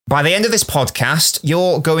By the end of this podcast,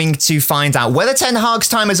 you're going to find out whether Ten Hag's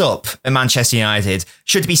time is up at Manchester United,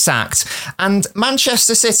 should be sacked, and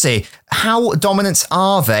Manchester City, how dominant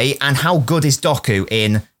are they and how good is Doku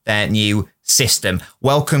in their new system?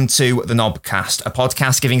 Welcome to the Knobcast, a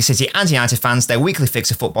podcast giving City and United fans their weekly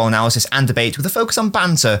fix of football analysis and debate with a focus on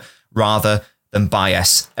banter rather than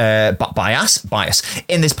bias. Bias.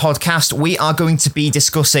 In this podcast, we are going to be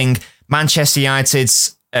discussing Manchester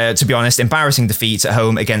United's to be honest, embarrassing defeat at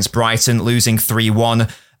home against Brighton, losing 3-1,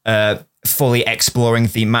 fully exploring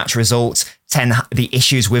the match result. The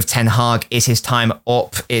issues with Ten Hag. Is his time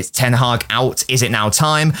up? Is Ten Hag out? Is it now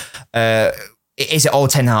time? Is it all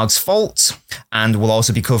Ten Hag's fault? And we'll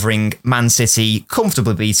also be covering Man City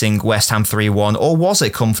comfortably beating West Ham 3-1, or was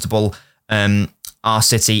it comfortable? Are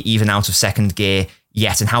City even out of second gear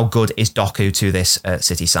yet? And how good is Doku to this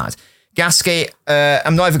City side? Gasky,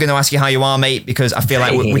 I'm not even going to ask you how you are, mate, because I feel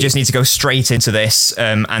like we just need to go straight into this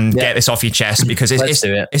and get this off your chest, because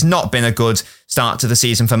it's not been a good start to the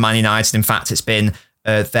season for Man United. In fact, it's been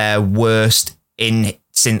their worst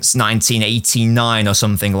since 1989 or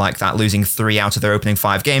something like that, losing 3 out of their opening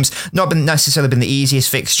 5 games. Not necessarily been the easiest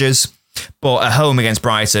fixtures, but at home against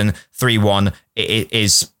Brighton, 3-1, it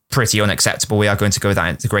is pretty unacceptable. We are going to go that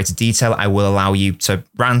into greater detail. I will allow you to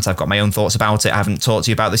rant. I've got my own thoughts about it. I haven't talked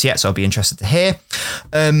to you about this yet, so I'll be interested to hear.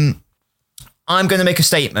 I'm going to make a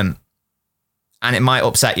statement, and it might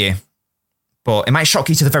upset you, but it might shock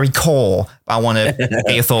you to the very core. But I want to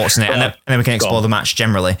get your thoughts on it, and then we can explore the match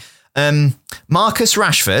generally. Marcus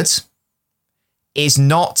Rashford is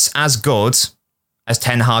not as good as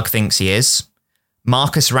Ten Hag thinks he is.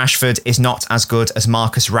 Marcus Rashford is not as good as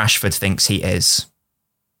Marcus Rashford thinks he is.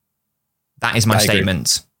 That is my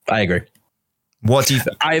statement. I agree. What do you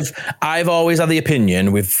think? I've always had the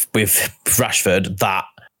opinion with Rashford that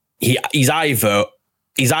he's either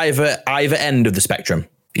end of the spectrum.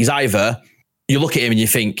 He's either, you look at him and you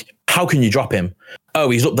think, how can you drop him? Oh,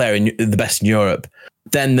 he's up there in the best in Europe.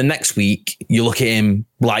 Then the next week you look at him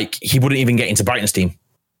like he wouldn't even get into Brighton's team.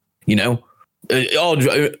 You know?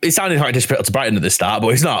 It sounded quite disrespectful to Brighton at the start, but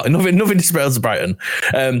it's not. Nothing disrespectful to Brighton.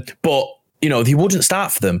 But you know, he wouldn't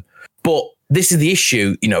start for them. But this is the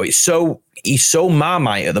issue, you know, he's so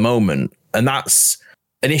Marmite at the moment, and that's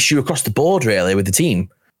an issue across the board really with the team.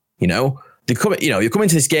 You know, you're coming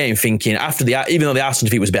to this game thinking even though the Arsenal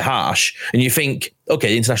defeat was a bit harsh, and you think, okay,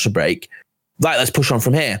 the international break, like, let's push on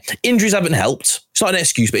from here. Injuries haven't helped. It's not an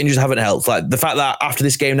excuse, but injuries haven't helped. Like the fact that after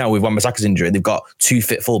this game now with Wan-Bissaka's injury, they've got 2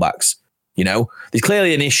 fit fullbacks. You know, there's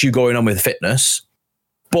clearly an issue going on with fitness,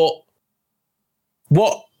 but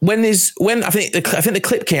when I think the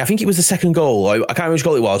clip came, I think it was the second goal. I can't remember which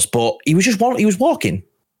goal it was, but he was walking.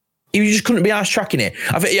 He just couldn't be arsed tracking it.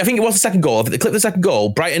 I think it was the second goal. I think the clip of the second goal,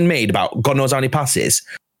 Brighton made about God knows how many passes.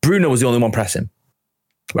 Bruno was the only one pressing,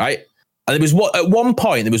 right? And there was at one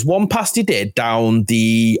point there was one pass he did down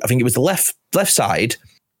I think it was the left side,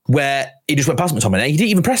 where he just went past McTominay. He didn't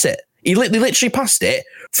even press it. He literally passed it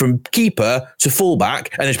from keeper to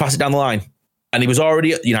fullback and just passed it down the line. And he was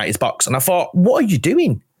already at United's box. And I thought, what are you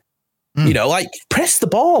doing? You know, like, press the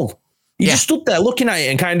ball. You just stood there looking at it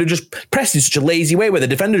and kind of just pressed in such a lazy way where the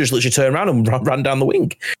defender just literally turned around and ran down the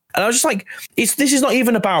wing. And I was just like, this is not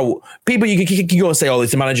even about people. You can go and say, oh,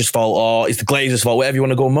 it's the manager's fault or it's the Glazers' fault, whatever you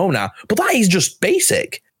want to go and moan at. But that is just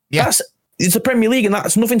basic. Yeah. It's the Premier League, and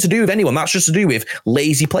that's nothing to do with anyone. That's just to do with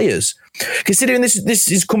lazy players. Considering this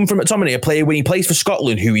is coming from McTominay, a player when he plays for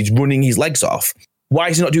Scotland who he's running his legs off. Why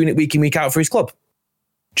is he not doing it week in, week out for his club?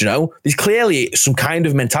 Do you know? There's clearly some kind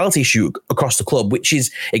of mentality issue across the club, which is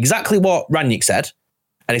exactly what Rangnick said.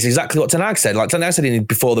 And it's exactly what Ten Hag said. Like Ten Hag said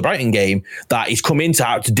before the Brighton game, that he's come in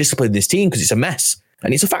to discipline this team because it's a mess.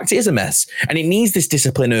 And it's a fact, it is a mess. And it needs this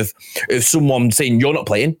discipline of someone saying, you're not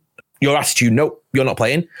playing. Your attitude, nope, you're not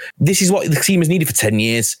playing. This is what the team has needed for 10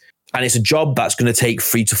 years. And it's a job that's going to take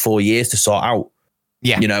 3 to 4 years to sort out.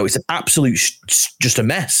 Yeah, you know, it's an absolute just a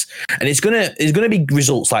mess, and it's gonna be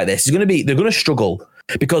results like this. They're gonna struggle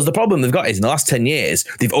because the problem they've got is in the last 10 years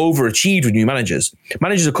they've overachieved with new managers.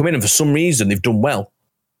 Managers have come in and for some reason they've done well.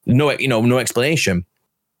 No explanation,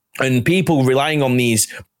 and people relying on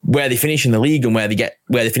these where they finish in the league and where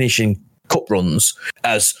they finish in cup runs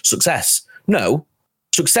as success. No,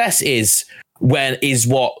 success is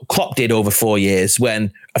what Klopp did over 4 years.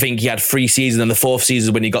 When I think he had 3 seasons, and the 4th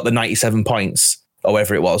season when he got the 97 points. Or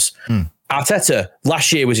whatever it was. Arteta,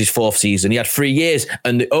 last year was his 4th season. He had 3 years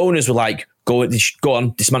and the owners were like, go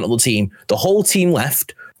on, dismantle the team. The whole team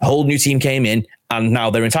left, a whole new team came in, and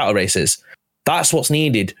now they're in title races. That's what's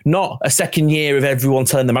needed. Not a second year of everyone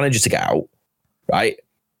telling the manager to get out, right?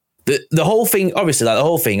 the whole thing, obviously, like the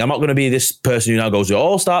whole thing, I'm not going to be this person who now goes, it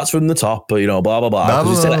all starts from the top, blah, blah, blah.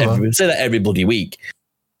 We say that every bloody week.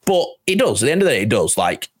 But it does. At the end of the day, it does.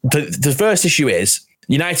 Like, the first issue is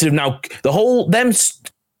United have now, them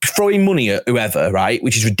throwing money at whoever, right,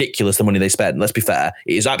 which is ridiculous, the money they spend, let's be fair,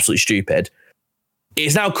 it is absolutely stupid.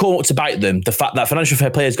 It's now come up to bite them, the fact that financial fair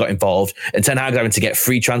players got involved and Ten Hag having to get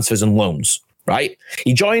free transfers and loans, right?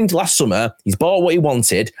 He joined last summer, he's bought what he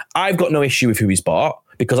wanted. I've got no issue with who he's bought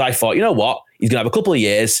because I thought, you know what, he's going to have a couple of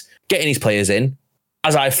years getting his players in,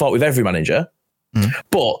 as I thought with every manager.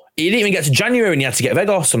 But he didn't even get to January and he had to get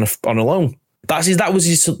Vegas on a loan. That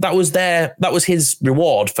was his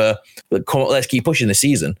reward for let's keep pushing this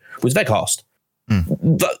season, was Veghorst.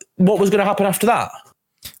 What was going to happen after that?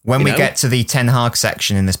 When we get to the Ten Hag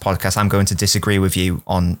section in this podcast, I'm going to disagree with you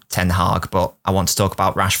on Ten Hag, but I want to talk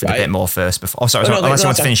about Rashford a bit more first. Unless you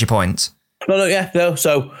want to finish your point. No.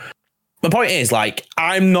 So my point is, like,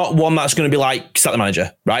 I'm not one that's going to be like, sack the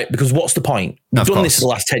manager, right? Because what's the point? We've done this for the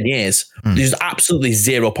last 10 years. There's absolutely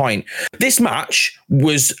 0 point. This match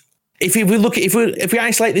was, if we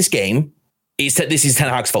isolate this game, this is Ten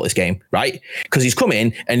Hag's fault, this game, right? Because he's come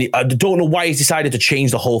in and I don't know why he's decided to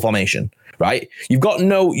change the whole formation, right? You've got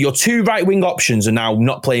your 2 right wing options are now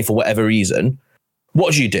not playing for whatever reason.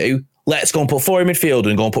 What do? Let's go and put 4 in midfield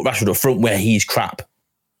and go and put Rashford up front where he's crap,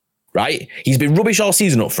 right? He's been rubbish all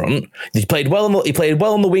season up front. He played well on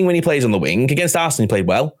the wing when he plays on the wing. Against Arsenal, he played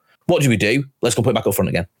well. What do? Let's go put him back up front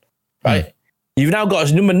again, right? You've now got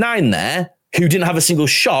his number 9 there who didn't have a single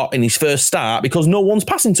shot in his first start because no one's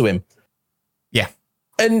passing to him. Yeah.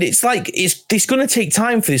 And it's like, it's going to take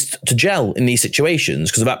time for this to gel in these situations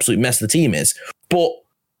because of absolute mess the team is. But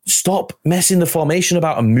stop messing the formation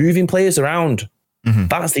about and moving players around.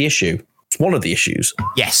 That's the issue. It's one of the issues.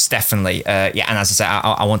 Yes, definitely. And as I said,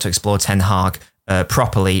 I want to explore Ten Hag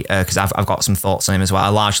properly because I've got some thoughts on him as well. I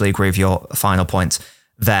largely agree with your final point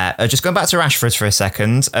there. Just going back to Rashford for a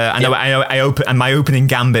second. I know my opening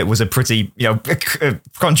gambit was a pretty,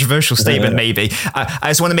 controversial statement. Maybe I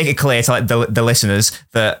just want to make it clear to the listeners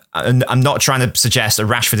that I'm not trying to suggest that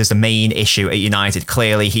Rashford is the main issue at United.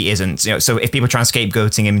 Clearly, he isn't. So if people try and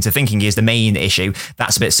scapegoating him into thinking he is the main issue,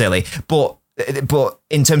 that's a bit silly. But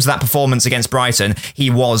in terms of that performance against Brighton,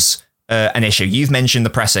 he was an issue. You've mentioned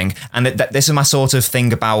the pressing, and this is my sort of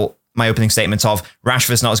thing about my opening statement of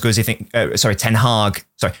Rashford's not as good as you think. Ten Hag.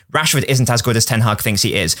 Rashford isn't as good as Ten Hag thinks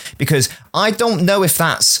he is, because I don't know if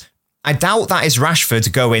I doubt that is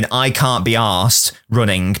Rashford going, I can't be arsed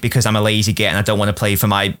running because I'm a lazy git and I don't want to play for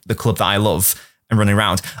the club that I love and running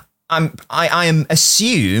around. I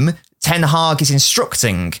assume Ten Hag is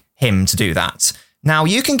instructing him to do that. Now,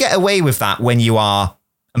 you can get away with that when you are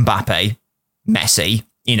Mbappe, Messi,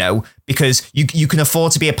 because you can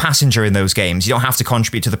afford to be a passenger in those games. You don't have to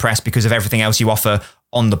contribute to the press because of everything else you offer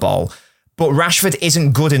on the ball. But Rashford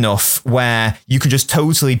isn't good enough where you can just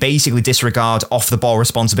totally basically disregard off-the-ball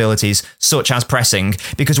responsibilities such as pressing,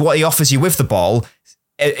 because what he offers you with the ball,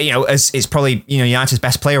 as it's probably United's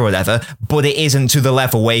best player or whatever, but it isn't to the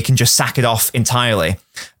level where you can just sack it off entirely.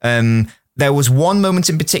 There was one moment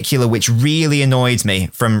in particular which really annoyed me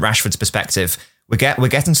from Rashford's perspective. We're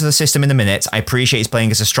getting to the system in a minute. I appreciate he's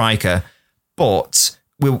playing as a striker, but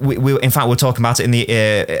we in fact, we're talking about it in the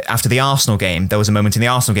after the Arsenal game. There was a moment in the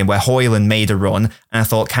Arsenal game where Højlund made a run, and I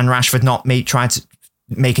thought, can Rashford not try to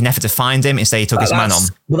make an effort to find him? Instead, he took his man on.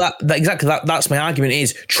 Well, that's my argument.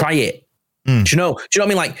 Is try it. Do you know what I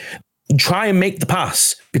mean? Like, try and make the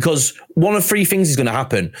pass, because one of 3 things is going to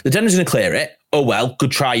happen. The defender's going to clear it. Oh well,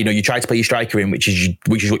 good try. You try to play your striker in, which is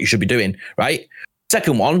what you should be doing, right?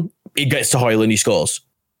 Second one, he gets to Højlund, he scores.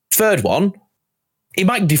 Third one, he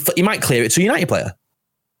might clear it to a United player.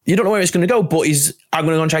 You don't know where it's going to go, but I'm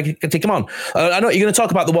going to go and try to take him on. I know you're going to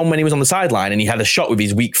talk about the one when he was on the sideline and he had a shot with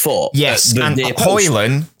his weak foot. Yes, and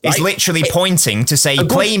Højlund is literally pointing to say,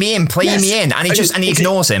 play me in, and he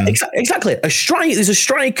ignores him. Exactly. There's a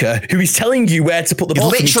striker who is telling you where to put the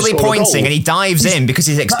ball. He's literally pointing and he dives in because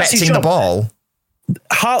he's expecting the ball.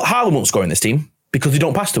 Haaland won't score in this team because they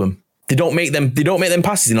don't pass to him. They don't make them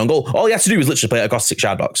passes in on goal. All he has to do is literally play it across the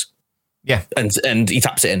 6-yard box. Yeah. And he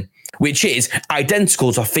taps it in, which is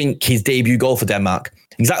identical to, I think, his debut goal for Denmark.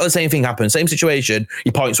 Exactly the same thing happened. Same situation.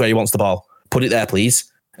 He points where he wants the ball. Put it there,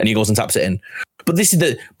 please. And he goes and taps it in. But this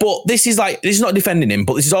is not defending him,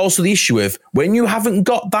 but this is also the issue of when you haven't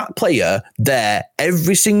got that player there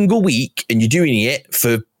every single week and you're doing it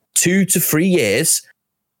for 2 to 3 years,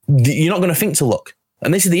 you're not going to think to look.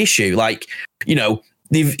 And this is the issue. Like, he's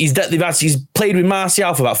played with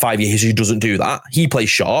Martial for about 5 years who doesn't do that. He plays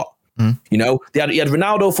short. He had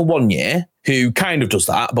Ronaldo for 1 year who kind of does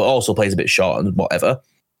that, but also plays a bit short and whatever.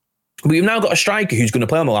 We've now got a striker who's going to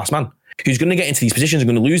play on the last man, who's going to get into these positions, and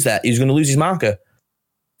he's going to lose his marker.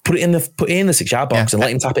 Put it in the 6-yard box and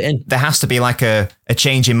let him tap it in. There has to be like a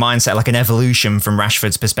change in mindset, like an evolution from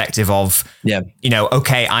Rashford's perspective of,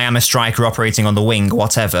 okay, I am a striker operating on the wing,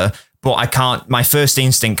 whatever, but I can't, my first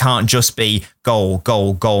instinct can't just be goal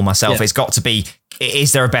myself. Yeah. It's got to be,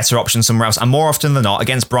 is there a better option somewhere else? And more often than not,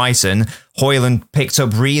 against Brighton, Højlund picked up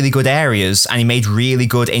really good areas and he made really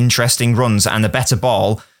good, interesting runs, and the better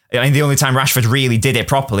ball. I mean, the only time Rashford really did it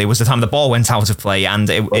properly was the time the ball went out of play, and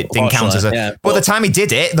it didn't count as a... Yeah, but the time he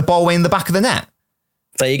did it, the ball went in the back of the net.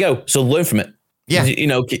 There you go. So learn from it. Yeah.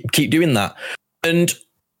 Keep doing that. And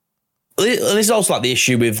this is also like the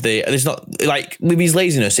issue with it's not like with his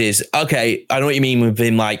laziness is, okay, I know what you mean with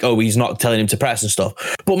him, like, oh, he's not telling him to press and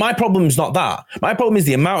stuff. But my problem is not that. My problem is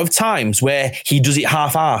the amount of times where he does it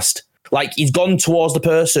half-assed. Like, he's gone towards the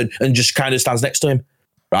person and just kind of stands next to him.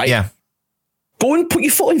 Right? Yeah. Go and put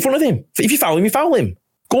your foot in front of him. If you foul him, you foul him.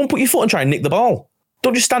 Go and put your foot and try and nick the ball.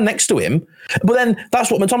 Don't just stand next to him. But then that's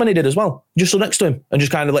what McTominay did as well. Just stood next to him and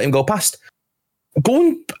just kind of let him go past. Go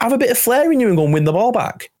and have a bit of flair in you and go and win the ball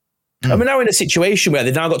back. And we're now in a situation where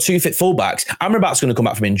they've now got 2 fit fullbacks. Amrabat's going to come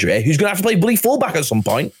back from injury, who's going to have to play bloody fullback at some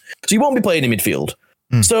point. So he won't be playing in midfield.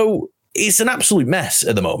 So it's an absolute mess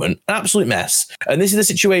at the moment. An absolute mess. And this is a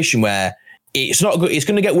situation where it's not good. It's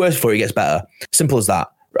going to get worse before it gets better. Simple as that.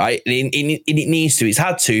 Right? It needs to. It's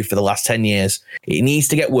had to for the last 10 years. It needs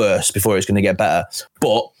to get worse before it's going to get better.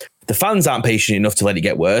 But the fans aren't patient enough to let it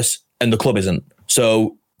get worse, and the club isn't.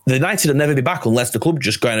 So the United will never be back unless the club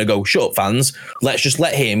just going to go, shut up, fans. Let's just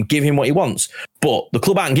let him, give him what he wants. But the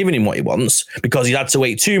club aren't giving him what he wants because he's had to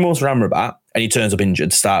wait 2 months for Amrabat, and he turns up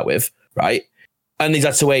injured to start with, right? And he's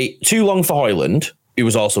had to wait too long for Højlund, who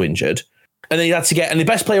was also injured. And then he had to and the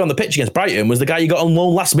best player on the pitch against Brighton was the guy you got on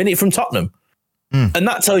loan last minute from Tottenham. And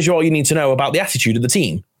that tells you all you need to know about the attitude of the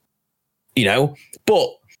team, But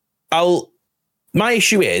my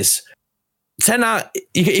issue is, Ten Hag,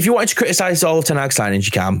 if you wanted to criticise all of Ten Hag's signings,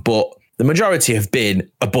 you can, but the majority have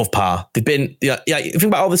been above par. They've been, think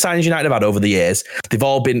about all the signings United have had over the years, they've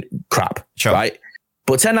all been crap, right?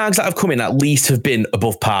 But Ten Hag's that have come in at least have been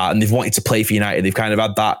above par, and they've wanted to play for United. They've kind of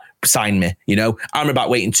had that, sign me, I'm about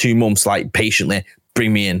waiting 2 months, like, patiently,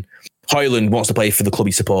 bring me in. Højlund wants to play for the club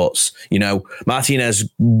he supports. Martinez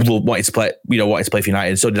wanted to play for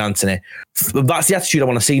United. So did Anthony. That's the attitude I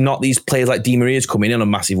want to see. Not these players like Di Maria's coming in on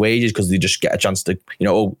massive wages because they just get a chance to,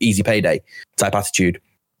 easy payday type attitude.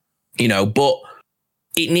 But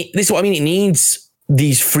this is what I mean. It needs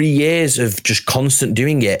these 3 years of just constant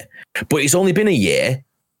doing it. But it's only been a year.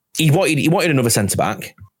 He wanted another centre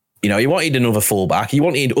back. He wanted another full back. He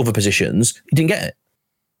wanted other positions. He didn't get it.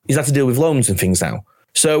 He's had to deal with loans and things now.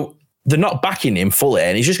 So they're not backing him fully,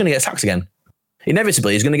 and he's just going to get sacked again.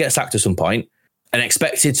 Inevitably, he's going to get sacked at some point and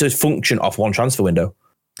expected to function off one transfer window.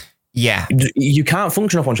 Yeah. You can't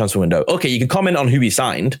function off one transfer window. Okay, you can comment on who he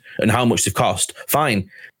signed and how much they've cost. Fine.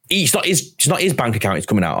 It's not his bank account it's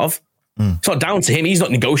coming out of. It's not down to him. He's not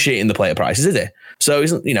negotiating the player prices, is he? So,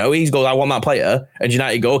 he's goes, I want that player, and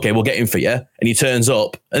United go, okay, we'll get him for you. And he turns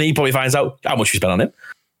up, and he probably finds out how much we spent on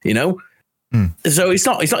him, So it's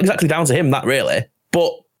not exactly down to him, that really.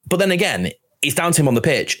 But then again, it's down to him on the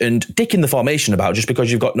pitch and dicking the formation about just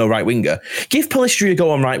because you've got no right winger. Give Pellistri a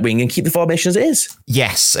go on right wing and keep the formation as it is.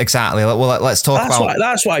 Yes, exactly. Well, let's talk about...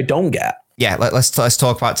 That's what I don't get. Yeah, let's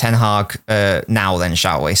talk about Ten Hag now then,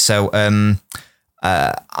 shall we? So I'm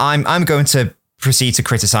going to proceed to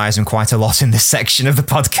criticise him quite a lot in this section of the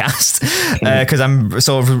podcast because I'm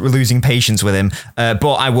sort of losing patience with him.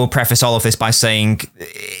 But I will preface all of this by saying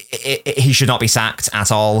he should not be sacked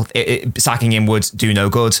at all. Sacking him would do no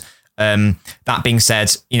good. That being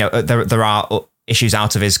said, there are issues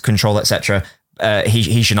out of his control, etc.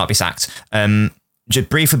 He should not be sacked. Just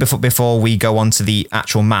briefly before we go on to the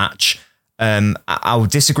actual match, I'll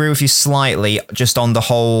disagree with you slightly just on the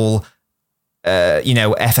whole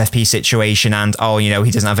FFP situation and,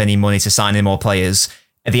 he doesn't have any money to sign any more players.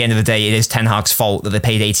 At the end of the day, it is Ten Hag's fault that they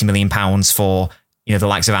paid £80 million for, the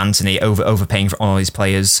likes of Anthony overpaying for all these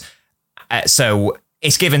players. So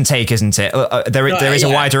it's give and take, isn't it? There is a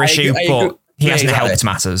wider issue, but he hasn't helped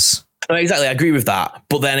matters. No, exactly. I agree with that.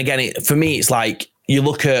 But then again, for me, it's like you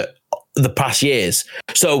look at the past years.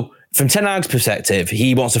 So from Ten Hag's perspective,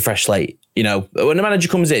 he wants a fresh slate. When the manager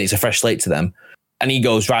comes in, it's a fresh slate to them. And he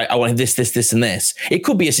goes, right, I want this, and this. It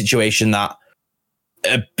could be a situation that,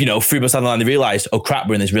 3 months down the line, they realised, oh crap,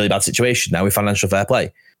 we're in this really bad situation now with financial fair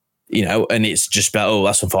play. And it's just about, oh,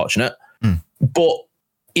 that's unfortunate. But,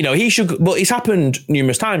 he should, but it's happened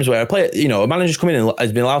numerous times where a player, a manager's come in and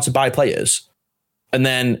has been allowed to buy players. And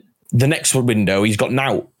then the next window, he's got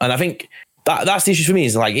now. And I think That's the issue for me.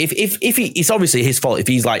 Is like if it's obviously his fault if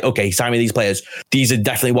he's like, okay, sign me these players. These are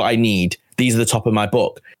definitely what I need. These are the top of my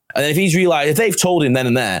book. And then if he's realized, if they've told him then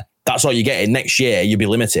and there, that's all you're getting. Next year you'll be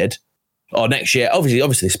limited, or next year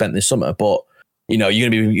obviously spent this summer, but you're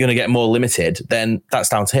gonna get more limited. Then that's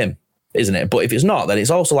down to him, isn't it? But if it's not, then it's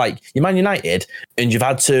also like you're Man United and you've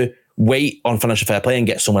had to wait on financial fair play and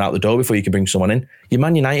get someone out the door before you can bring someone in. You're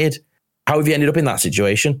Man United. How have you ended up in that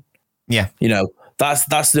situation? Yeah, that's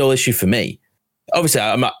the whole issue for me. Obviously,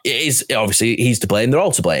 obviously he's to blame. They're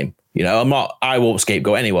all to blame. I won't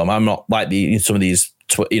scapegoat anyone. I'm not like some of these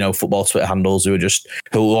football Twitter handles who just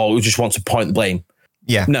want to point the blame.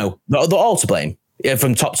 Yeah, no, they're all to blame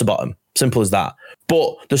from top to bottom. Simple as that.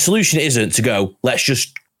 But the solution isn't to go.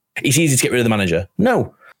 It's easy to get rid of the manager.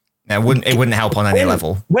 No. It wouldn't help on any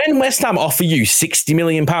level. When West Ham offer you £60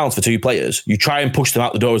 million for 2 players, you try and push them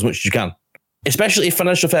out the door as much as you can. Especially if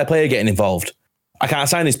financial fair play are getting involved. I can't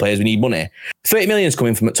sign these players. We need money. 30 million is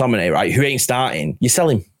coming from McTominay, right? Who ain't starting. You sell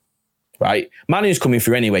him, right? Manu's coming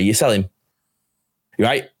through anyway. You sell him,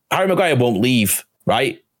 right? Harry Maguire won't leave,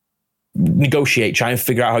 right? Negotiate. Try and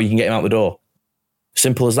figure out how you can get him out the door.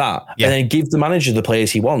 Simple as that. Yeah. And then give the manager the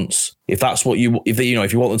players he wants. If that's what if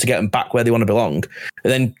you want them to get them back where they want to belong,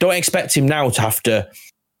 and then don't expect him now to have to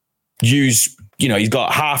use, he's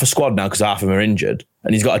got half a squad now because half of them are injured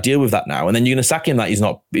and he's got to deal with that now. And then you're going to sack him that he's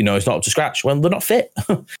not up to scratch. Well, they're not fit.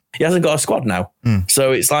 He hasn't got a squad now.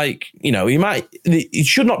 So it's like, he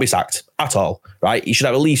should not be sacked at all, right? He should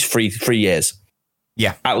have at least three years.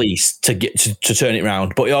 Yeah. At least to get to turn it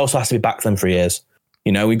around. But he also has to be back them 3 years.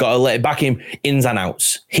 We've got to let it back him ins and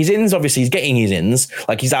outs. His ins, obviously, he's getting his ins.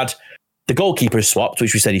 Like he's had the goalkeeper swapped,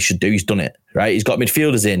 which we said he should do. He's done it, right? He's got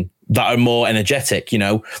midfielders in that are more energetic,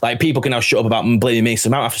 Like people can now shut up about blaming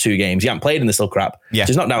Mason Mount after 2 games. He hasn't played in this little crap. Yeah.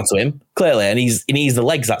 So it's not down to him, clearly. And he needs the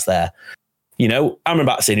legs that's there. Amran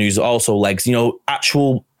Batson, who's also legs,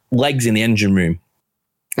 actual legs in the engine room,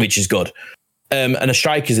 which is good. And a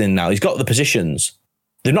striker's in now. He's got the positions.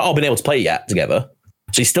 They've not all been able to play yet together.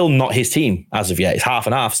 So he's still not his team as of yet. It's half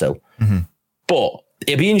and half still. Mm-hmm. But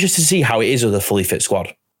it'll be interesting to see how it is with a fully fit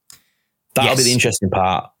squad. That'll be the interesting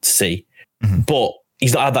part to see. Mm-hmm. But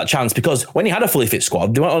he's not had that chance because when he had a fully fit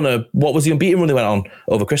squad, they went on what was the unbeaten run they went on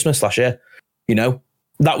over Christmas last year?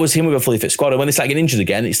 That was him with a fully fit squad. And when they started getting injured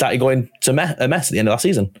again, it started going to a mess at the end of last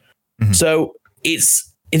season. Mm-hmm. So it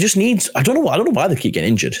just needs, I don't know why they keep getting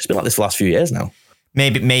injured. It's been like this for the last few years now.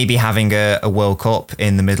 Maybe having a World Cup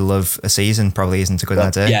in the middle of a season probably isn't a good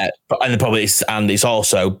idea. Yeah, and it's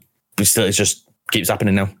also it just keeps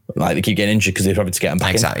happening now. Like they keep getting injured because they're probably to get them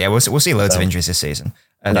back. Exactly. Yeah, we'll see loads of injuries this season.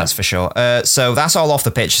 That's for sure. So that's all off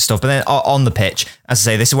the pitch stuff. But then on the pitch, as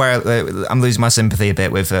I say, this is where I'm losing my sympathy a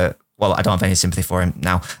bit with. Well, I don't have any sympathy for him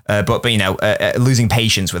now. But losing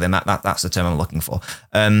patience with him. That's the term I'm looking for.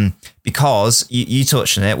 Because you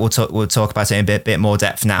touched on it. We'll talk about it in a bit more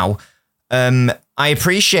depth now. I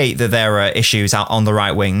appreciate that there are issues out on the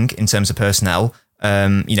right wing in terms of personnel.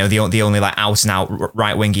 The only like out and out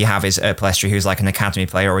right wing you have is Palestri, who's like an academy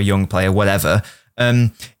player or a young player, whatever.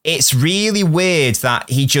 It's really weird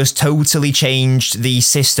that he just totally changed the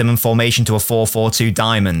system and formation to a 4-4-2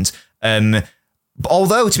 diamond.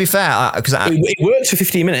 Although, to be fair, because it worked for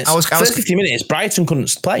 15 minutes. First 15 minutes, Brighton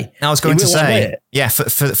couldn't play. I was going to say,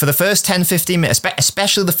 for the first 10, 15 minutes,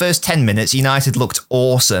 especially the first 10 minutes, United looked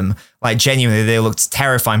awesome. Like, genuinely, they looked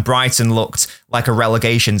terrifying. Brighton looked like a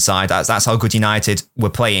relegation side. That's how good United were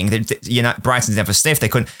playing. Brighton didn't have a sniff. They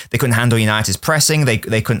couldn't handle United's pressing. They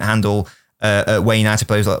couldn't handle where United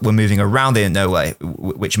players were moving around. They didn't know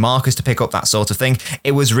which markers to pick up, that sort of thing.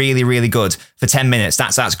 It was really, really good for 10 minutes.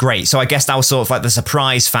 That's great. So I guess that was sort of like the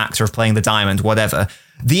surprise factor of playing the diamond, whatever.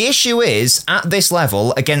 The issue is, at this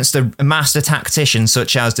level, against a master tactician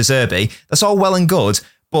such as De Zerbi, that's all well and good,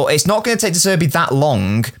 but it's not going to take De Zerbi that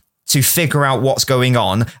long to figure out what's going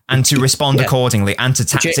on and to respond accordingly and to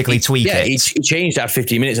tactically tweak it. He changed at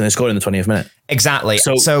 15 minutes and then scored in the 20th minute. Exactly.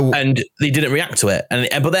 So and they didn't react to it.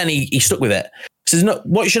 But then he stuck with it. So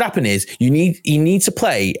what should happen is you need to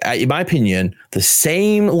play, in my opinion, the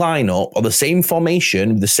same lineup or the same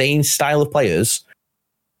formation, the same style of players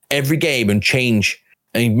every game and change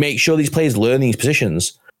and make sure these players learn these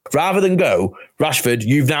positions. Rather than go, Rashford,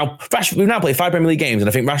 we've now played 5 Premier League games and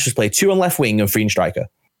I think Rashford's played 2 on left wing and 3 in striker.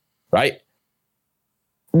 Right?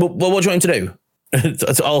 Well, what do you want him to do?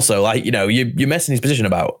 It's also, like, you're messing his position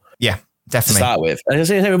about. Yeah, definitely. To start with. And the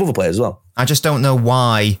same with other players as well. I just don't know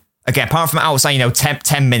why. Again, apart from outside,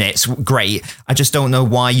 10 minutes, great. I just don't know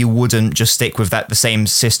why you wouldn't just stick with the same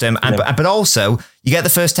system. But also, you get the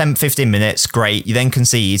first 10, 15 minutes, great. You then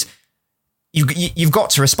concede. you've got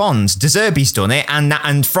to respond. De Zerbi's done it,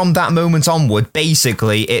 and from that moment onward,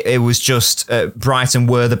 basically, it was just Brighton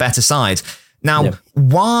were the better side. Now,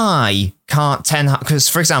 why can't Ten Hag? Because,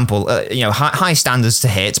 for example, high standards to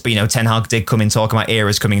hit, but Ten Hag did come in talking about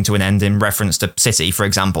eras coming to an end in reference to City, for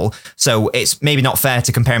example. So it's maybe not fair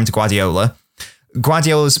to compare him to Guardiola.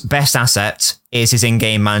 Guardiola's best asset is his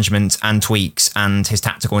in-game management and tweaks and his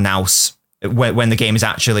tactical nous when the game is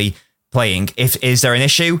actually playing. Is there an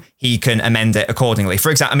issue, he can amend it accordingly.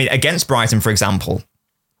 For example, against Brighton, for example,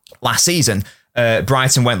 last season,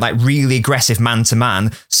 Brighton went like really aggressive man to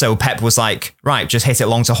man. So Pep was like, right, just hit it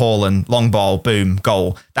long to Haaland, long ball, boom,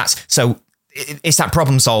 goal. It's that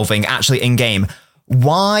problem solving actually in game.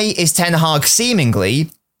 Why is Ten Hag seemingly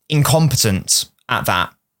incompetent at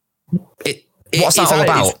that? What's that all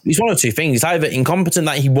about? It's one of two things. It's either incompetent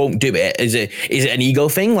that he won't do it. Is it an ego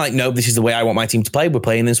thing? Like, no, this is the way I want my team to play. We're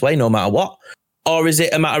playing this way no matter what. Or is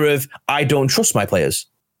it a matter of, I don't trust my players?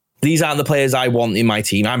 These aren't the players I want in my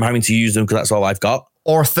team. I'm having to use them because that's all I've got.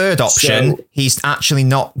 Or a third option, he's actually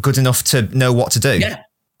not good enough to know what to do. Yeah.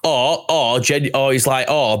 Or he's like,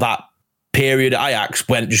 that period at Ajax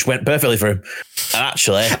just went perfectly for him.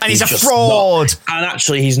 And he's a fraud.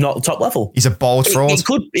 He's not top level. He's a bald fraud.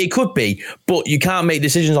 It could be, but you can't make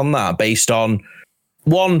decisions on that based on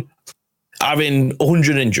one, having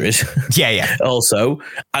 100 injuries. Yeah. Also,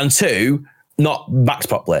 and two, not backed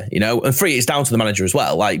properly, and three, it's down to the manager as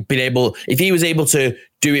well. Like if he was able to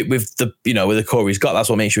do it with with the core he's got, that's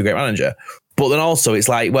what makes you a great manager. But then also it's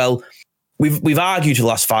like, well, we've argued for the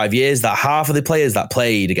last 5 years that half of the players that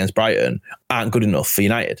played against Brighton aren't good enough for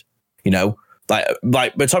United. Like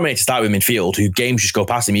McTominay to start with midfield, who games just go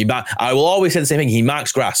past him. I will always say the same thing. He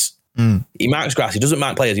marks grass. He marks grass. He doesn't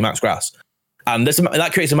mark players. He marks grass, and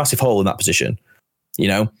that creates a massive hole in that position.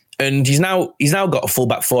 And he's now got a full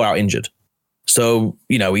back four out injured. So,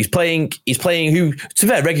 he's playing who, to be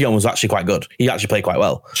fair, Reguilon was actually quite good. He actually played quite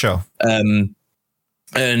well. Sure.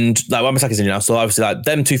 And like Wan-Bissaka's in now. So obviously like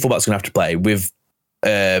them two fullbacks are going to have to play with,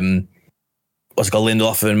 what's it called?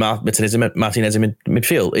 Lindelof and Martinez in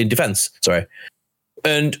midfield, in defence. Sorry.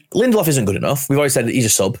 And Lindelof isn't good enough. We've already said that he's a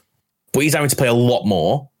sub, but he's having to play a lot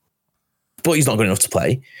more, but he's not good enough to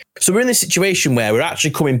play. So we're in this situation where we're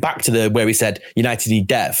actually coming back to where we said United need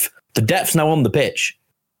depth. The depth's now on the pitch.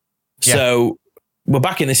 Yeah. So we're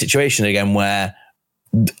back in this situation again where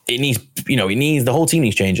it needs the whole team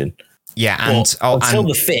needs changing. Yeah, until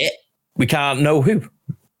the fit, we can't know who.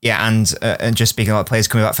 Yeah, and just speaking about players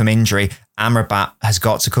coming back from injury, Amrabat has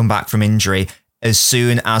got to come back from injury as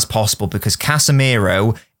soon as possible because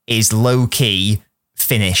Casemiro is low key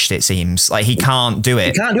finished. It seems like he can't do it.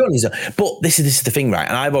 He can't do it on his own. But this is the thing, right?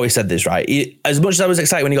 And I've always said this, right? As much as I was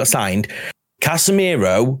excited when he got signed,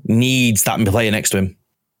 Casemiro needs that player next to him.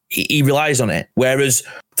 He relies on it. Whereas,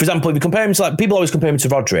 for example, if we compare him to people always compare him to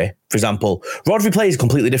Rodri, for example. Rodri plays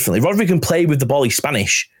completely differently. Rodri can play with the ball. He's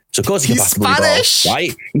Spanish. So of course he can pass the ball,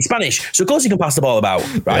 right? He's Spanish. So of course he can pass the ball about,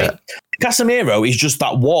 right? Yeah. Casemiro is just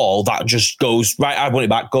that wall that just goes, right, I want it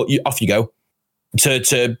back, off you go.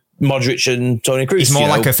 To Modric and Toni Kroos. He's more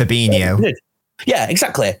like a Fabinho. Yeah,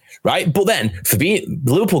 exactly. Right? But then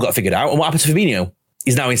Liverpool got figured out, and what happened to Fabinho?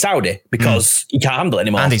 He's now in Saudi because he can't handle it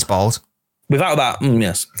anymore. And he's bald. Without that,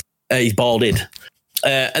 yes. He's balded.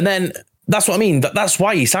 And then that's what I mean. That's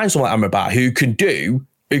why he signed someone like Amrabat who could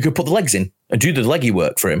put the legs in and do the leggy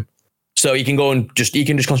work for him. So he can go and just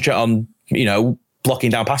concentrate on,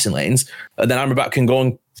 blocking down passing lanes. And then Amrabat can go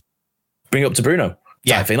and bring it up to Bruno.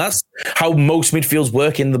 Yeah. I think that's how most midfields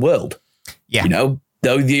work in the world. Yeah.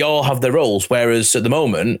 They all have their roles. Whereas at the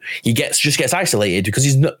moment, he just gets isolated because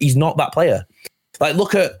he's not that player. Like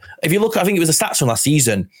if you look, I think it was the stats from last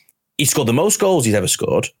season. He scored the most goals he's ever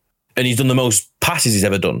scored, and he's done the most passes he's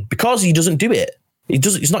ever done because he doesn't do it.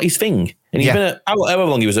 It's not his thing. And he's been however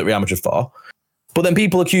long he was at Real Madrid for. But then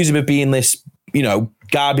people accuse him of being this,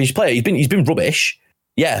 garbage player. He's been rubbish.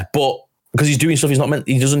 Yeah, but because he's doing stuff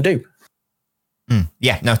he doesn't do.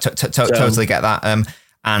 Yeah, no, totally get that.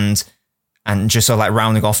 And just sort of like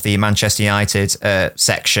rounding off the Manchester United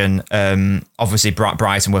section, obviously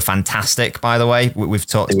Brighton were fantastic, by the way. We've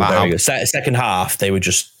talked about how second half they were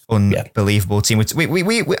just unbelievable team.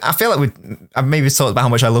 We I feel like I've maybe talked about how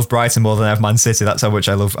much I love Brighton more than I have Man City. That's how much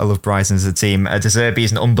I love Brighton as a team. De Zerbi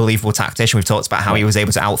is an unbelievable tactician. We've talked about how he was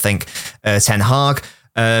able to outthink Ten Hag.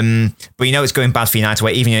 But it's going bad for United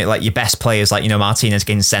where even like your best players like Martinez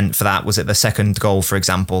getting sent for that, was it the second goal, for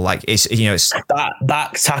example? Like it's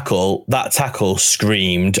that tackle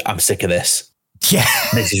screamed, I'm sick of this. Yeah,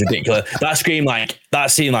 this is ridiculous. That scream, like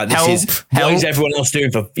that scene, like this what is everyone else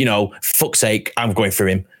doing for fuck's sake? I'm going through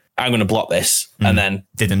him. I'm going to block this, and then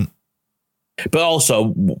didn't. But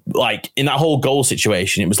also, like in that whole goal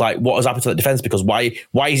situation, it was like, what has happened to that defense? Because why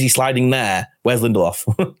is he sliding there? Where's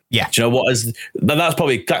Lindelof? Yeah, do you know what is? That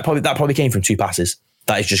probably came from 2 passes.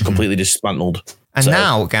 That is just completely dismantled. And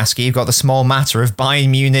now, Gasky, you've got the small matter of Bayern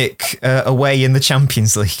Munich away in the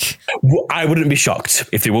Champions League. I wouldn't be shocked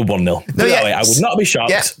if they were 1-0. No, yeah, I would not be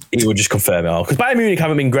shocked. Yeah. He would just confirm it all because Bayern Munich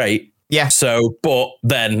haven't been great. Yeah. So, but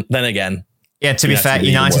then again. Yeah. To be fair,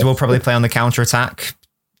 United will probably play on the counter attack.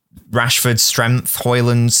 Rashford's strength,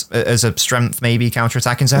 Højlund's as a strength, maybe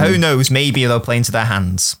counter-attacking. So who knows? Maybe they'll play into their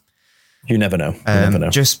hands. You never know.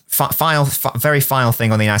 Just very final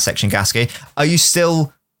thing on the United section, Gasky. Are you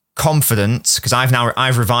still confident? Because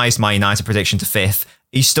I've revised my United prediction to 5th. Are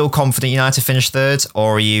you still confident United finish 3rd,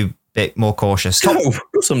 or are you a bit more cautious? No, of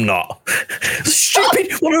course I'm not.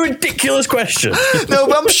 Stupid! What a ridiculous question. No,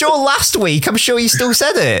 but I'm sure last week, you still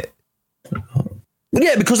said it.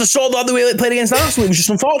 Yeah, because I saw that the way they played against Arsenal, it was just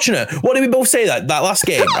unfortunate. What did we both say that last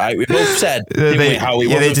game, right? We both said they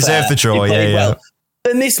deserve the draw. Yeah. Well.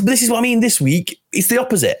 And this is what I mean. This week, it's the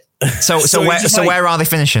opposite. So where are they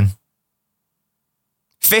finishing?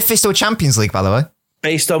 5th is still Champions League, by the way.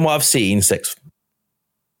 Based on what I've seen, 6th.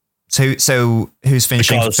 So who's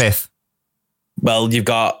finishing 5th? Well, you've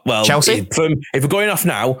got Chelsea. If we're going off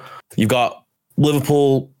now, you've got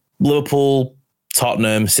Liverpool,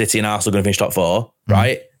 Tottenham, City, and Arsenal going to finish top 4,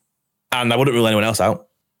 right? And I wouldn't rule anyone else out.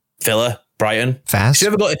 Villa, Brighton. Fast.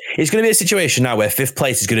 It's going to be a situation now where 5th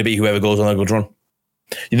place is going to be whoever goes on a good run.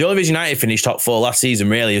 The only reason United finished top 4 last season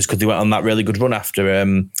really is because they went on that really good run after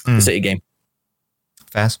the City game.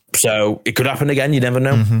 Fast. So it could happen again. You never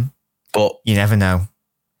know. Mm-hmm. But you never know.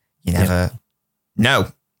 You never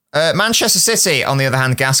know. Manchester City, on the other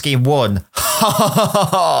hand, Gasky won.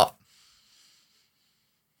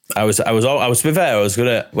 I was to be fair, I was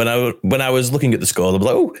gonna when I was looking at the score, I was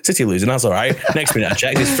like, oh, City losing, that's all right. Next minute I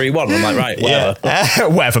checked, it's 3-1. I'm like, right, whatever. Yeah.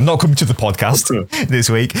 Whatever, I'm not coming to the podcast this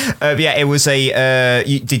week. Yeah, it was a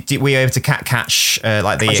were you able to catch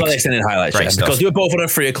like the extended highlights, because they were both on at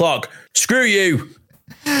 3:00. Screw you.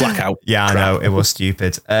 Blackout. Yeah, I know, it was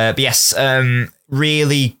stupid. But yes,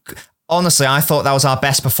 really. Honestly, I thought that was our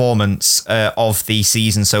best performance of the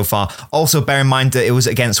season so far. Also, bear in mind that it was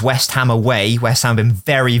against West Ham away. West Ham have been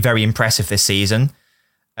very, very impressive this season.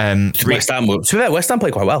 West Ham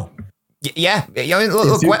played quite well. Yeah.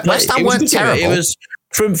 Look, West Ham weren't terrible. It was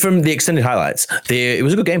from the extended highlights. It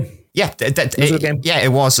was a good game. Yeah, it was a good game. Yeah,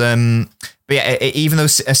 it was. But yeah, even though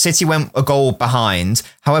City went a goal behind,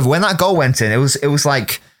 however, when that goal went in, it was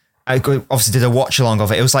like, I obviously did a watch along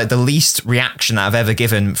of it. It was like the least reaction that I've ever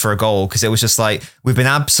given for a goal, because it was just like, we've been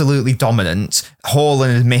absolutely dominant.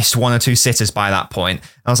 Haaland had missed 1 or 2 sitters by that point.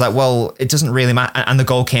 I was like, well, it doesn't really matter. And the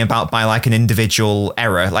goal came about by like an individual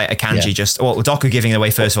error, like Akanji Doku giving it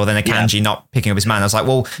away first of all, then Akanji not picking up his man. I was like,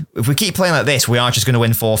 well, if we keep playing like this, we are just going to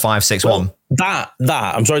win 4-5-6-1. That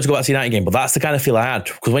I'm sorry to go back to the United game, but that's the kind of feel I had,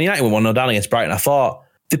 because when United went 1-0 down against Brighton, I thought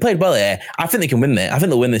they played well here. I think they can win it. I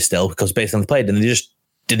think they'll win this still, because based on the played, and they just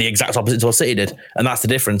did the exact opposite to what City did, and that's the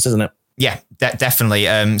difference, isn't it? Yeah, definitely.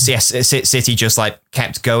 So yes, City just like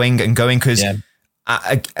kept going and going, because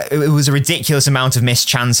it was a ridiculous amount of missed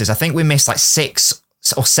chances. I think we missed like 6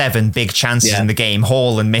 or 7 big chances in the game.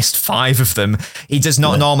 Haaland missed 5 of them. He does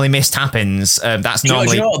not normally miss tap-ins. That's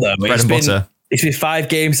normally bread and butter. It's been 5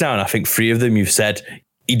 games now, and I think 3 of them you've said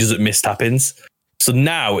he doesn't miss tap-ins. So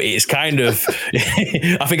now it's kind of,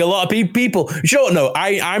 I think a lot of people,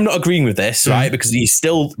 I'm not agreeing with this, right? Because he's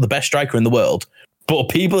still the best striker in the world, but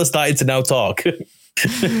people are starting to now talk.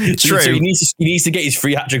 True. So he needs to get his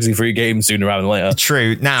 3 hat-tricks in 3 games sooner rather than later.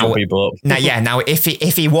 True. Now,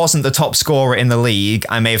 if he wasn't the top scorer in the league,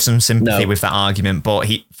 I may have some sympathy with that argument, but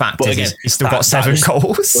he's still got 7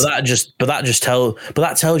 goals. But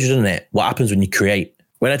that tells you, doesn't it, what happens when you create.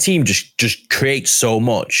 When a team just creates so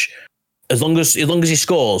much, as long as he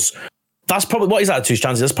scores, that's probably what he's had to his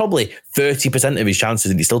chances. That's probably 30% of his chances,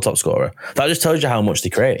 and he's still top scorer. That just tells you how much they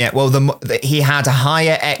create. Yeah, well, he had a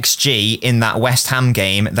higher XG in that West Ham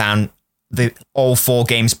game than all 4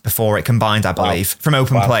 games before it combined, I believe, from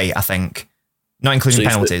open play, I think, not including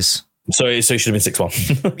penalties. So it should have been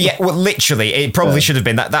 6-1. Yeah, well, literally, it probably should have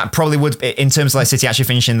been. That probably would, in terms of like City actually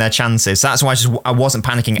finishing their chances. So that's why I wasn't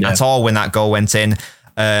panicking at all when that goal went in.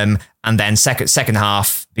 And then second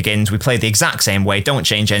half begins. We play the exact same way. Don't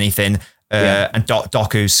change anything. And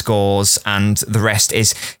Doku scores, and the rest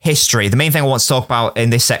is history. The main thing I want to talk about in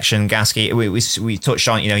this section, Gasky, we touched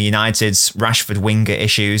on, United's Rashford winger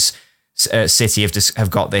issues. City have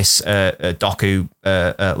got this Doku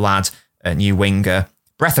lad, a new winger.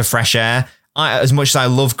 Breath of fresh air. As much as I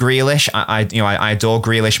love Grealish, I adore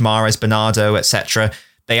Grealish, Mahrez, Bernardo, etc.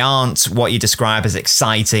 They aren't what you describe as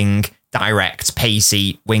exciting direct,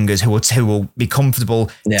 pacey wingers who will be comfortable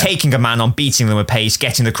taking a man on, beating them with pace,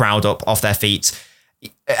 getting the crowd up off their feet.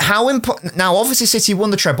 How important? Now, obviously, City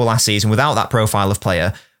won the treble last season without that profile of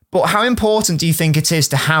player. But how important do you think it is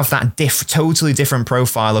to have that totally different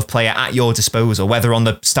profile of player at your disposal, whether on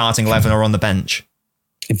the starting 11 or on the bench?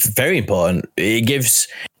 It's very important. It gives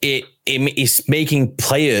it's making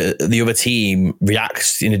the other team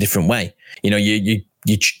reacts in a different way. You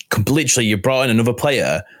you brought in another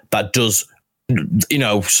player that does,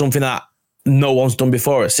 something that no one's done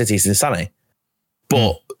before at City since Sané.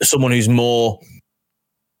 But someone who's more.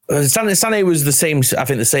 Sané was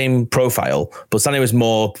the same profile, but Sané was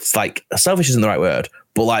more like selfish isn't the right word,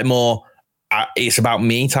 but like more it's about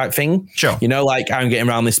me type thing. Sure. Like I'm getting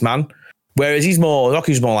around this man. Whereas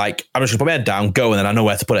Doku's more like, I'm just gonna put my head down, go, and then I know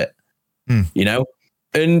where to put it.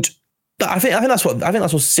 And I think that's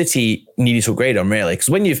what City needed to upgrade on, really,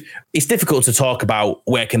 because it's difficult to talk about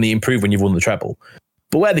where can they improve when you've won the treble,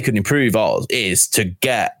 but where they could improve is to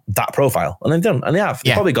get that profile, and they've done, and they have.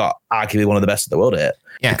 They've probably got arguably one of the best in the world at it,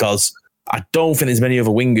 because I don't think there's many other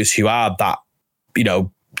wingers who are that,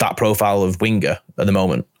 that profile of winger at the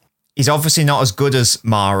moment. He's obviously not as good as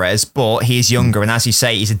Mahrez, but he's younger. And as you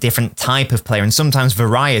say, he's a different type of player. And sometimes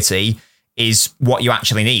variety is what you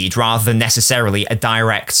actually need rather than necessarily a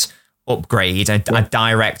direct upgrade, a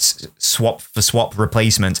direct swap for swap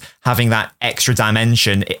replacement. Having that extra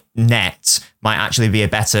dimension net might actually be a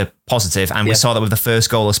better positive. And we saw that with the first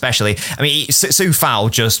goal, especially. I mean, Soufal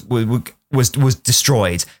just was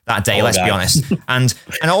destroyed that day, let's be honest. And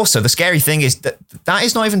also the scary thing is that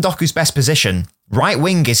is not even Doku's best position. Right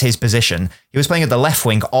wing is his position. He was playing at the left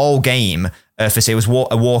wing all game for City. It was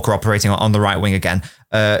a Walker operating on the right wing again.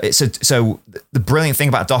 So the brilliant thing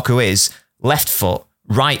about Doku is left foot,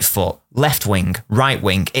 left wing, right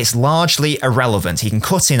wing. It's largely irrelevant. He can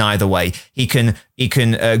cut in either way. He can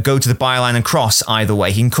go to the byline and cross either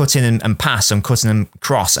way. He can cut in and pass and cut in and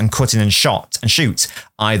cross and cut in and shoot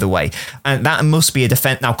either way. And that must be a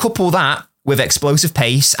defense. Now couple that with explosive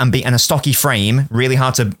pace and a stocky frame, really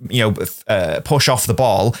hard to push off the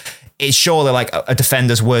ball. It's surely like a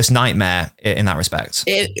defender's worst nightmare in that respect.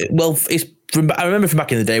 I remember from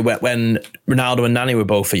back in the day when Ronaldo and Nani were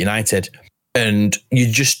both at United, and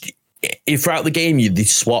throughout the game they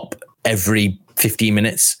swap every 15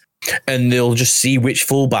 minutes, and they'll just see which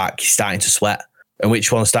fullback is starting to sweat and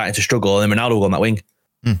which one's starting to struggle, and then Ronaldo will go on that wing.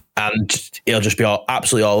 And it'll just be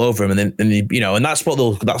absolutely all over him, and then and that's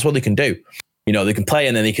what they can do. They can play,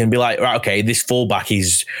 and then they can be like, right, okay, this fullback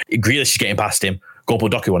Grealish is getting past him. Go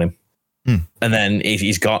put Doku on him, and then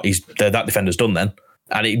that defender's done then.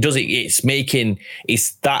 And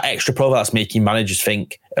it's that extra profile that's making managers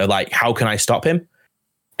think like, how can I stop him?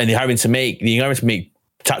 And you're having to make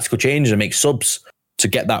tactical changes and make subs to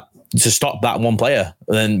stop that one player.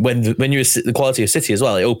 And then when you're the quality of City as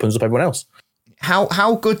well, it opens up everyone else.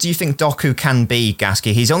 How good do you think Doku can be,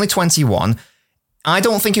 Gasky? He's only 21. I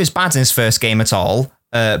don't think he was bad in his first game at all,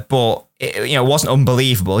 but it wasn't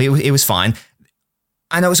unbelievable. He was fine.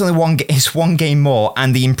 I know it's only one game more,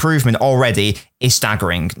 and the improvement already is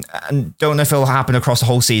staggering. And don't know if it'll happen across the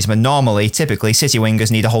whole season, but typically, City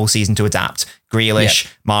wingers need a whole season to adapt.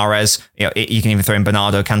 Grealish, Mahrez, you can even throw in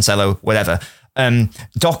Bernardo, Cancelo, whatever.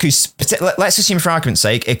 Doku's, let's assume for argument's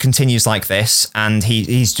sake, it continues like this and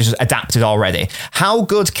he's just adapted already. How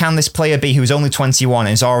good can this player be who's only 21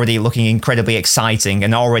 and is already looking incredibly exciting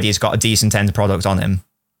and already has got a decent end product on him?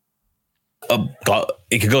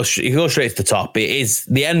 It could go straight to the top. It is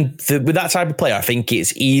the end with that type of player. I think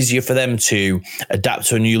it's easier for them to adapt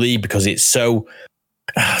to a new league because it's so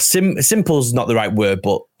simple is not the right word,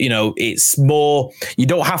 but it's more, you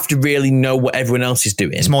don't have to really know what everyone else is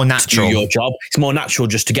doing. It's more natural. To do your job. It's more natural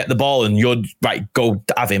just to get the ball and you're right, go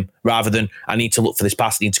have him, rather than I need to look for this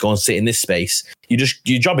pass, I need to go and sit in this space.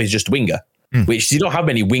 Your job is just winger, which you don't have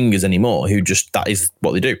many wingers anymore who that is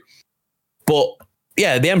what they do. But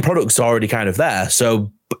yeah, the end product's already kind of there.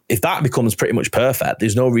 So if that becomes pretty much perfect,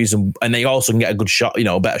 there's no reason, and they also can get a good shot,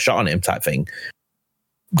 a better shot on him type thing.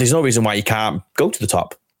 There's no reason why you can't go to the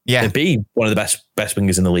top. Yeah. And be one of the best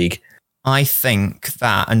wingers in the league. I think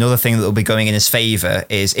that another thing that will be going in his favour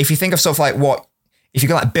is if you think of sort of like if you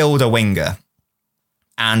go like build a winger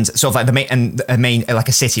and sort of like the main like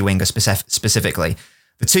a City winger specifically,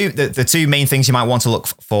 the two main things you might want to look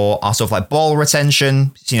for are sort of like ball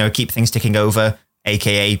retention, keep things ticking over,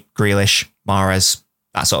 aka Grealish, Mahrez,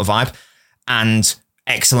 that sort of vibe, and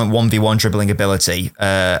excellent 1v1 dribbling ability,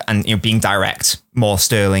 and being direct, more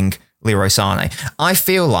Sterling, Leroy Sané. I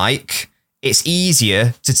feel like it's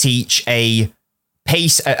easier to teach a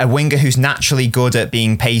a winger who's naturally good at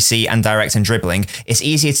being pacey and direct and dribbling, it's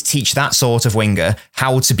easier to teach that sort of winger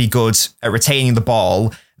how to be good at retaining the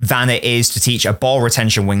ball than it is to teach a ball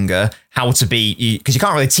retention winger how to be, because you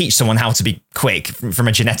can't really teach someone how to be quick from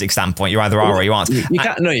a genetic standpoint. You either are or you aren't. You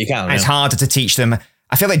can't. No, you can't. It's harder to teach them.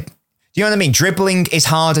 I feel like, do you know what I mean? Dribbling is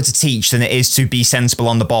harder to teach than it is to be sensible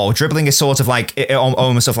on the ball. Dribbling is sort of like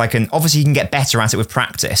almost sort of like obviously you can get better at it with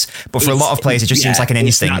practice, but for a lot of players, it just seems like an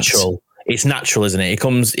instinct. It's natural, isn't it?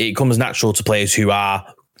 It comes natural to players who are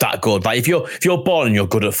that good. Like if you're born and you're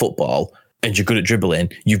good at football and you're good at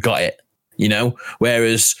dribbling, you've got it. You know,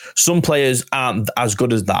 whereas some players aren't as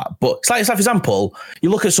good as that. But it's like, for example, you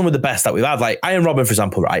look at some of the best that we've had, like Iron Robin, for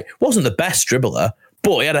example, right? Wasn't the best dribbler,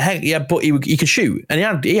 but he could shoot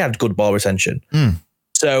and he had good ball retention.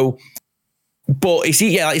 So, but like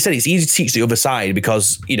you said, it's easy to teach the other side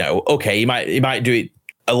because, you know, okay, he might do it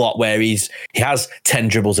a lot where he has 10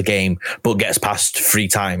 dribbles a game, but gets past 3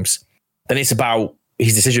 times. Then it's about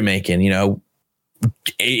his decision making, you know.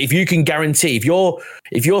 If you can guarantee, if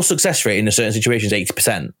your success rate in a certain situation is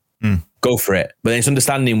 80%, go for it. But then it's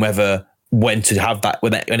understanding when to have that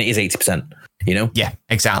when it is 80%. You know? Yeah,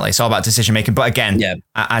 exactly. It's all about decision making. But again,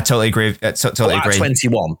 I totally agree. Totally agree. At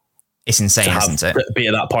 21, it's insane, isn't it? Be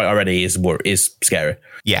at that point already is scary.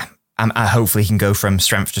 Yeah, hopefully he can go from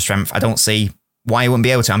strength to strength. I don't see why he wouldn't be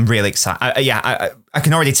able to. I'm really excited. I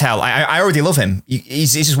can already tell. I already love him.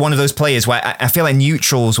 He's just one of those players where I feel like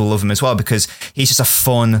neutrals will love him as well because he's just a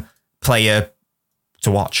fun player to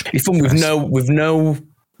watch. He's fun with no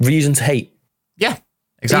reason to hate. Yeah,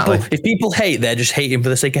 exactly. If people hate, they're just hating for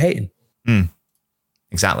the sake of hating.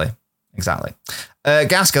 Exactly.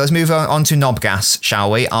 Gaska, let's move on to Knobgas, shall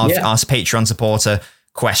we? Our Patreon supporter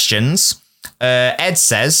questions. Ed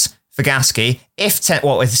says, for Gasky, it's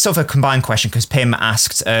sort of a combined question because Pim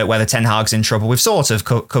asked whether Ten Hag's in trouble. We've sort of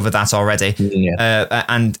covered that already.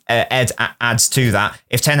 And Ed adds to that,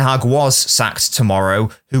 if Ten Hag was sacked tomorrow,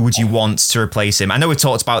 who would you want to replace him? I know we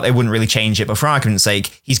talked about they wouldn't really change it, but for argument's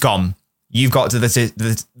sake, he's gone. You've got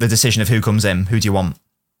the decision of who comes in. Who do you want?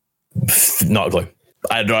 Not a clue.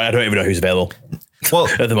 I don't even know who's available. Well,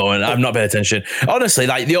 at the moment, I'm not paying attention. Honestly,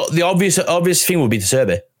 like the obvious thing would be De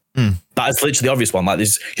Serbi. That is literally the obvious one. Like,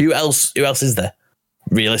 there's who else is there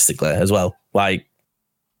realistically as well? Like,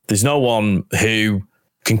 there's no one who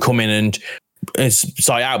can come in and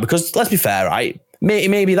sort it out because let's be fair, right?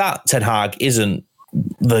 Maybe that Ten Hag isn't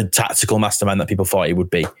the tactical mastermind that people thought he would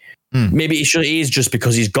be. Maybe it is just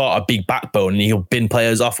because he's got a big backbone and he'll bin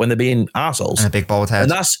players off when they're being arseholes. And a big bald head.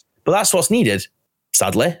 But that's what's needed,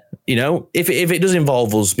 sadly. You know, if it does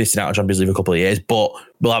involve us missing out on Champions League for a couple of years, but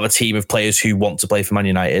we'll have a team of players who want to play for Man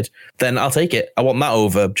United, then I'll take it. I want that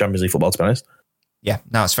over Champions League football, to be honest. Yeah,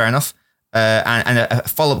 no, it's fair enough. And a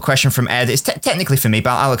follow-up question from Ed. It's technically for me,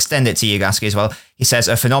 but I'll extend it to you, Gasky, as well. He says,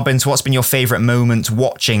 for Nobbins, what's been your favourite moment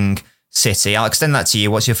watching City? I'll extend that to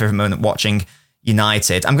you. What's your favourite moment watching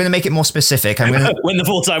United? I'm going to make it more specific. When the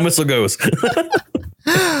full-time whistle goes.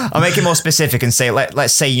 I'll make it more specific and say,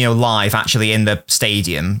 let's say, you know, live actually in the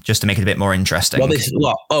stadium, just to make it a bit more interesting.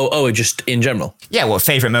 Well, just in general. Yeah, what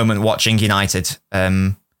favourite moment watching United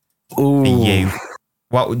for you?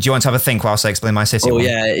 What do you want to have a think whilst I explain my City one?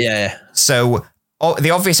 Yeah. So the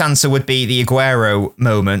obvious answer would be the Aguero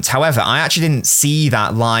moment. However, I actually didn't see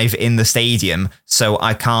that live in the stadium, so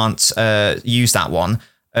I can't use that one.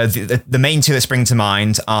 The main two that spring to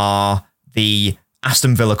mind are the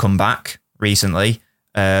Aston Villa comeback recently.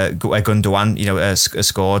 Gundogan,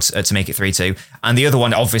 scored to make it 3-2. And the other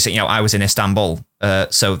one, obviously, I was in Istanbul,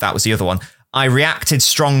 so that was the other one. I reacted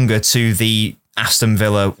stronger to the Aston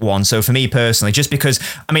Villa one. So for me personally, just because,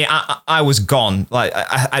 I was gone. Like,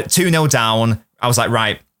 I 2-0 down, I was like,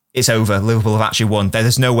 right, it's over. Liverpool have actually won.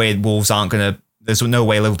 There's no way Liverpool aren't going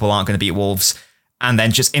to beat Wolves. And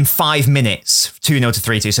then just in 5 minutes, 2-0 to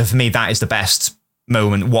 3-2. So for me, that is the best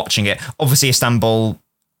moment watching it. Obviously, Istanbul,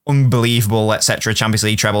 unbelievable, etc. Champions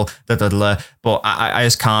League treble, but I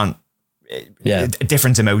just can't.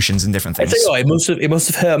 Different emotions and different things. I tell you what, it must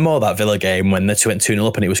have hurt more, that Villa game, when they went 2-0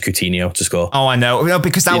 up and it was Coutinho to score. Oh, I know. No,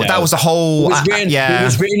 because that was the whole. It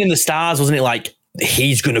was written in the stars, wasn't it? Like,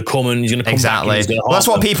 he's going to come and he's going to come back. Exactly. Well, that's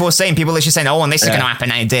what people were saying. People were literally saying, "Oh, and this is going to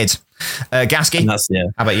happen," and it did. Gasky,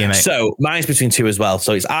 how about you, mate? So mine's between two as well.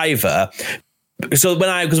 So it's either. So when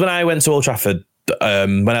I went to Old Trafford.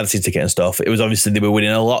 When I had the season ticket and stuff, it was obviously they were winning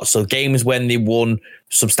a lot. So games when they won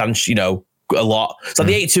substantial, a lot. So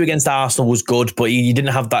the 8-2 against Arsenal was good, but you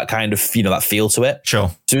didn't have that kind of, that feel to it. Sure.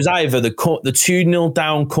 So it was either the 2-0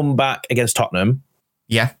 down comeback against Tottenham.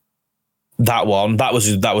 Yeah. That one, that was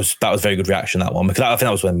very good reaction. That one, because I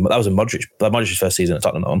think that was in Modric's first season at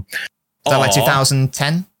Tottenham. That one. Was that like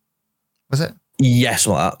 2010? Was it? Yes,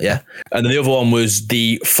 something like that, yeah. And then the other one was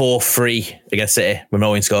the 4-3 against City when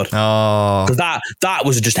Owen scored. Oh. Because that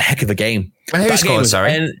was just a heck of a game. When who scored,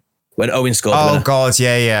 sorry? When Owen scored. Oh, God,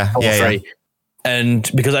 yeah. 4-3. And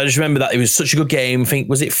because I just remember that it was such a good game. I think,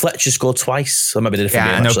 was it Fletcher scored twice? Or maybe a different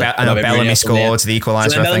game. I know Bellamy scored the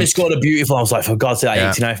equaliser. So Bellamy scored a beautiful. I was like, for God's sake,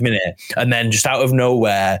 that 89th minute. And then just out of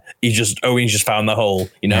nowhere, Owen's just found the hole,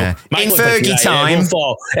 you know. Yeah. In Fergie time.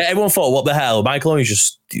 Everyone thought, what the hell? Michael Owen's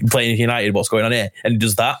just playing United, what's going on here? And he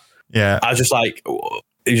does that. Yeah. I was just like,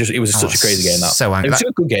 it was such a crazy game. That so angry. It was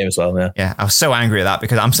a good game as well. Yeah, I was so angry at that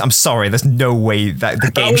because I'm sorry. There's no way that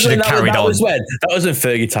the game should have carried on. That was when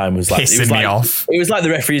Fergie time was like pissing me off. It was like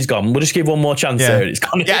the referee's gone. We'll just give one more chance there. It's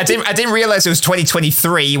gone. Yeah, I didn't realize it was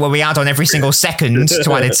 2023 where we add on every single second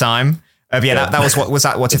to added time. That was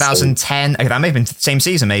what 2010. Okay, that may have been the same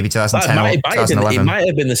season, maybe 2010 or 2011. It might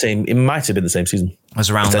have been the same. It might have been the same season. It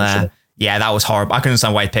was around there. Yeah, that was horrible. I couldn't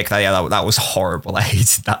understand why he picked that. Yeah, that was horrible. I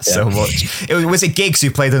hated that so much. Was it Giggs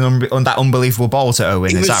who played on that unbelievable ball to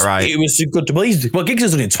Owen? Is that right? It was good to believe. Well, Giggs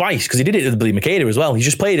has done it twice because he did it to Billy Makeda as well. He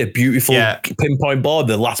just played a beautiful pinpoint ball at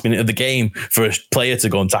the last minute of the game for a player to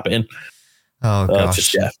go and tap it in. Oh,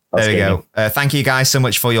 gosh. There we go. Thank you guys so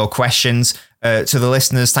much for your questions. To the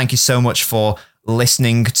listeners, thank you so much for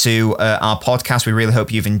listening to our podcast. We really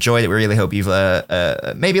hope you've enjoyed it. We really hope you've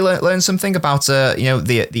maybe learned something about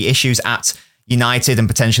the issues at United and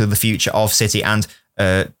potentially the future of City and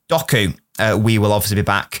Doku. We will obviously be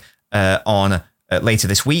back on later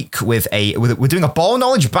this week with we're doing a ball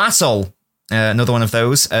knowledge battle, another one of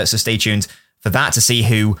those. So stay tuned for that to see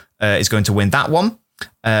who is going to win that one.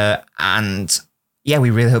 And yeah, we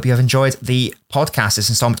really hope you have enjoyed the podcast, this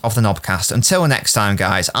installment of the Knobcast. Until next time,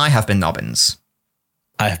 guys, I have been Nobbins.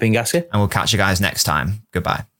 I have been Gasky. And we'll catch you guys next time. Goodbye.